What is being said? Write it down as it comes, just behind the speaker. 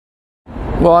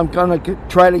Well, I'm going to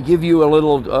try to give you a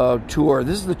little tour.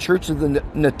 This is the Church of the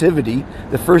Nativity,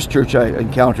 the first church I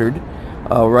encountered,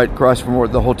 right across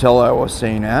from the hotel I was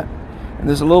staying at. And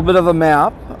there's a little bit of a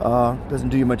map. Doesn't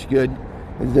do you much good.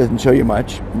 It doesn't show you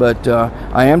much. But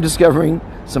I am discovering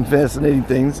some fascinating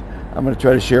things I'm going to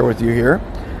try to share with you here.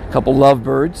 A couple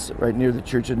lovebirds right near the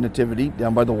Church of the Nativity,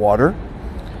 down by the water.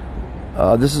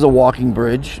 This is a walking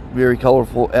bridge, very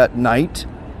colorful at night.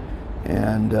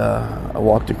 And I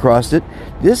walked across it.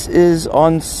 This is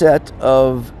on set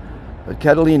of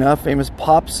Catalina, famous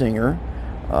pop singer,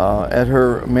 at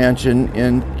her mansion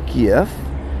in Kiev.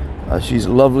 She's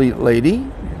a lovely lady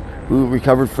who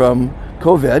recovered from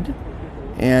COVID,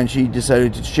 and she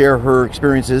decided to share her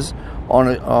experiences on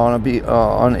a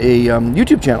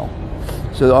YouTube channel.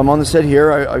 So I'm on the set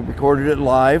here. I recorded it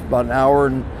live, about an hour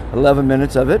and 11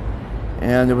 minutes of it,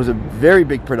 and it was a very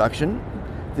big production.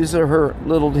 These are her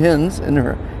little hens in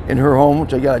her home,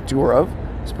 which I got a tour of.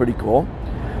 It's pretty cool.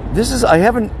 I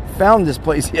haven't found this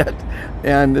place yet,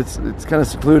 and it's kind of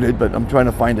secluded, but I'm trying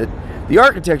to find it. The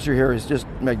architecture here is just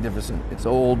magnificent. It's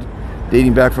old,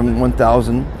 dating back from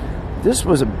 1000. This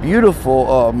was a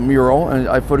beautiful mural, and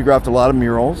I photographed a lot of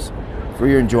murals for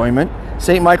your enjoyment.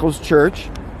 St. Michael's Church,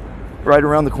 right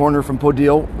around the corner from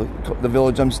Podil, the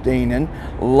village I'm staying in.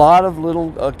 A lot of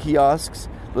little kiosks.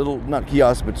 Not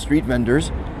kiosks, but street vendors.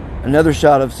 Another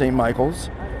shot of St. Michael's,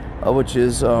 which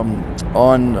is on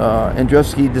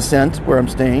Andrzejewski Descent, where I'm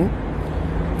staying.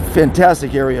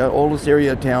 Fantastic area, oldest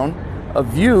area of town. A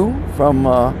view from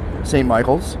St.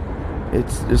 Michael's.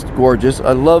 It's just gorgeous.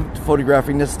 I loved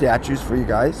photographing the statues for you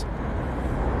guys.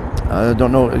 I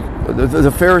don't know,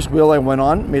 the Ferris wheel I went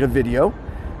on, made a video.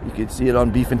 You can see it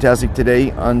on Be Fantastic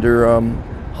Today under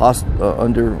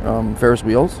Ferris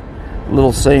wheels. A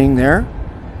little saying there.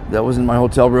 That was in my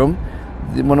hotel room.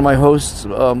 One of my hosts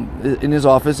in his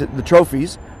office, the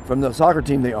trophies from the soccer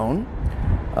team they own.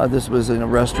 This was in a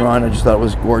restaurant. I just thought it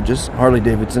was gorgeous. Harley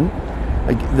Davidson.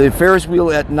 The Ferris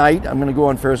wheel at night. I'm going to go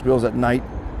on Ferris wheels at night.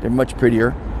 They're much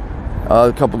prettier.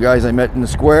 A couple guys I met in the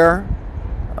square.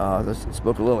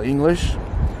 Spoke a little English.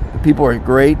 The people are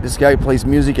great. This guy plays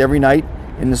music every night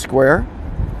in the square.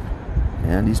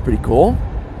 And he's pretty cool.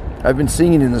 I've been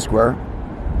singing in the square,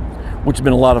 which has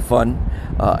been a lot of fun.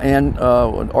 And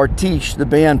Artish, the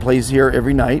band, plays here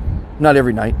every night. Not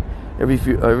every night, every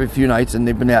few nights, and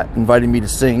they've been inviting me to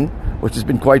sing, which has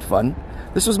been quite fun.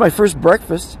 This was my first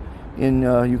breakfast in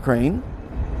Ukraine.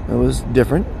 It was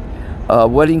different.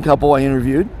 Wedding couple I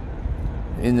interviewed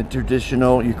in the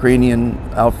traditional Ukrainian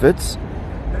outfits.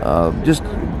 Just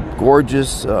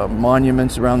gorgeous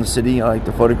monuments around the city I like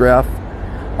to photograph.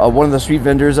 One of the street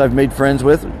vendors I've made friends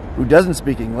with, who doesn't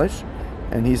speak English,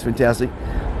 and he's fantastic.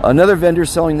 Another vendor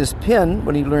selling this pin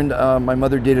when he learned my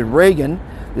mother dated Reagan.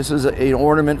 This was an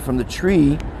ornament from the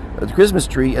tree, the Christmas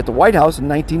tree at the White House in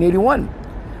 1981.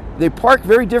 They park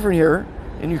very different here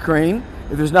in Ukraine.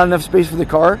 If there's not enough space for the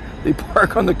car, they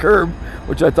park on the curb,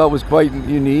 which I thought was quite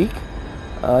unique.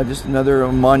 Just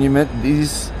another monument.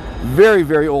 These very,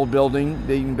 very old building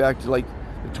dating back to like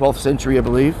the 12th century, I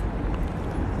believe.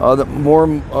 The more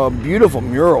beautiful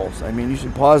murals. I mean, you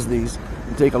should pause these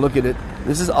and take a look at it.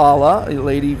 This is Ala, a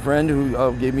lady friend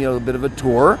who gave me a bit of a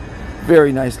tour.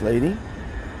 Very nice lady.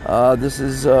 This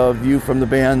is a view from the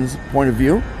band's point of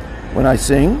view when I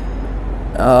sing.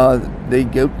 They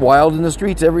get wild in the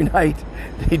streets every night.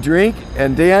 They drink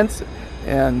and dance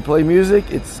and play music.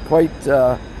 It's quite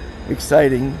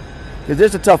exciting because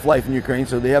there's a tough life in Ukraine,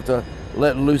 so they have to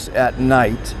let loose at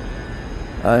night.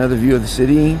 Another view of the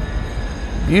city.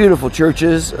 Beautiful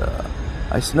churches.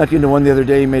 I snuck into one the other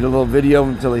day, made a little video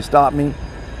until they stopped me.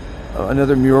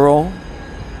 Another mural.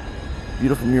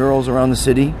 Beautiful murals around the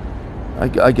city.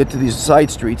 I get to these side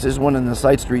streets. There's one in the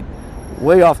side street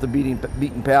way off the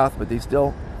beaten path, but they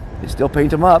still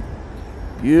paint them up.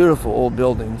 Beautiful old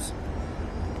buildings.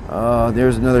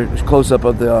 There's another close-up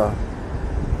of the,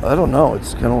 I don't know,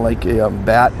 it's kind of like a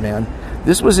bat, man.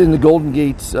 This was in the Golden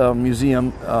Gates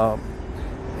Museum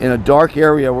in a dark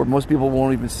area where most people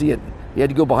won't even see it. You had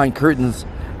to go behind curtains,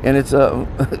 and it's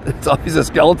always a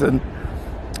skeleton.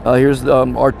 Here's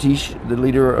Artish, the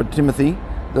leader, Timothy,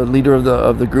 the leader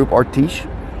of the group Artish,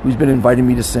 who's been inviting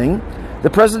me to sing. The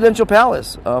Presidential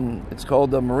Palace. It's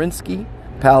called the Mariinsky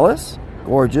Palace.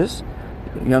 Gorgeous.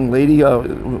 A young lady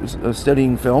who was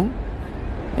studying film,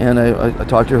 and I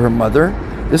talked to her mother.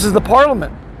 This is the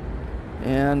Parliament,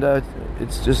 and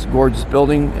it's just a gorgeous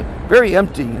building. Very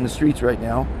empty in the streets right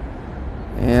now.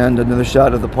 And another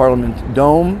shot of the Parliament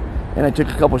Dome, and I took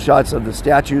a couple shots of the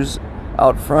statues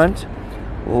out front.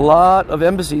 A lot of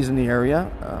embassies in the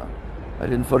area. I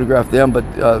didn't photograph them, but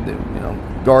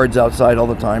guards outside all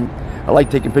the time. I like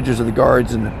taking pictures of the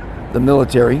guards and the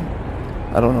military.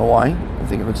 I don't know why. I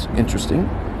think it's interesting.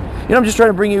 I'm just trying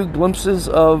to bring you glimpses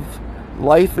of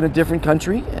life in a different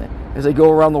country. As I go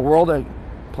around the world, I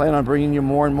plan on bringing you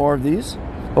more and more of these.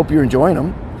 Hope you're enjoying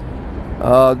them.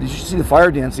 You should see the fire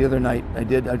dance the other night. I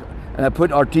did, and I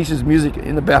put Artis's music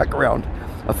in the background.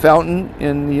 A fountain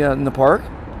in the park,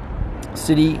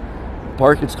 City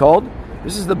Park it's called.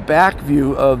 This is the back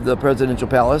view of the presidential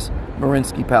palace,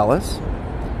 Mariinsky Palace.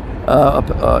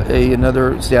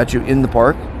 Another statue in the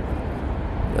park,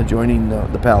 adjoining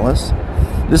the palace.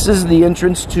 This is the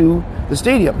entrance to the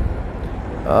stadium.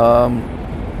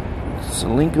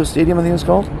 Salenko Stadium, I think it's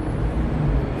called.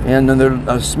 And then there's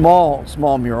a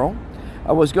small mural.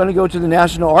 I was going to go to the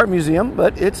National Art Museum,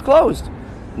 but it's closed.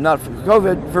 Not for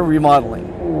COVID, for remodeling.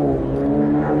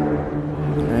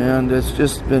 And it's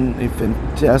just been a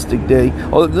fantastic day.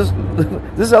 Oh, this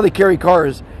is how they carry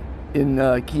cars in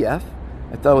Kiev.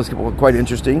 I thought it was quite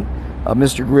interesting.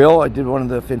 Mr. Grill, I did one of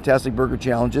the fantastic burger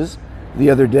challenges the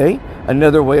other day.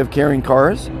 Another way of carrying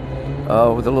cars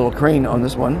with a little crane on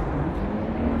this one.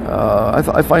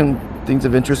 I find things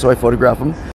of interest, so I photograph them.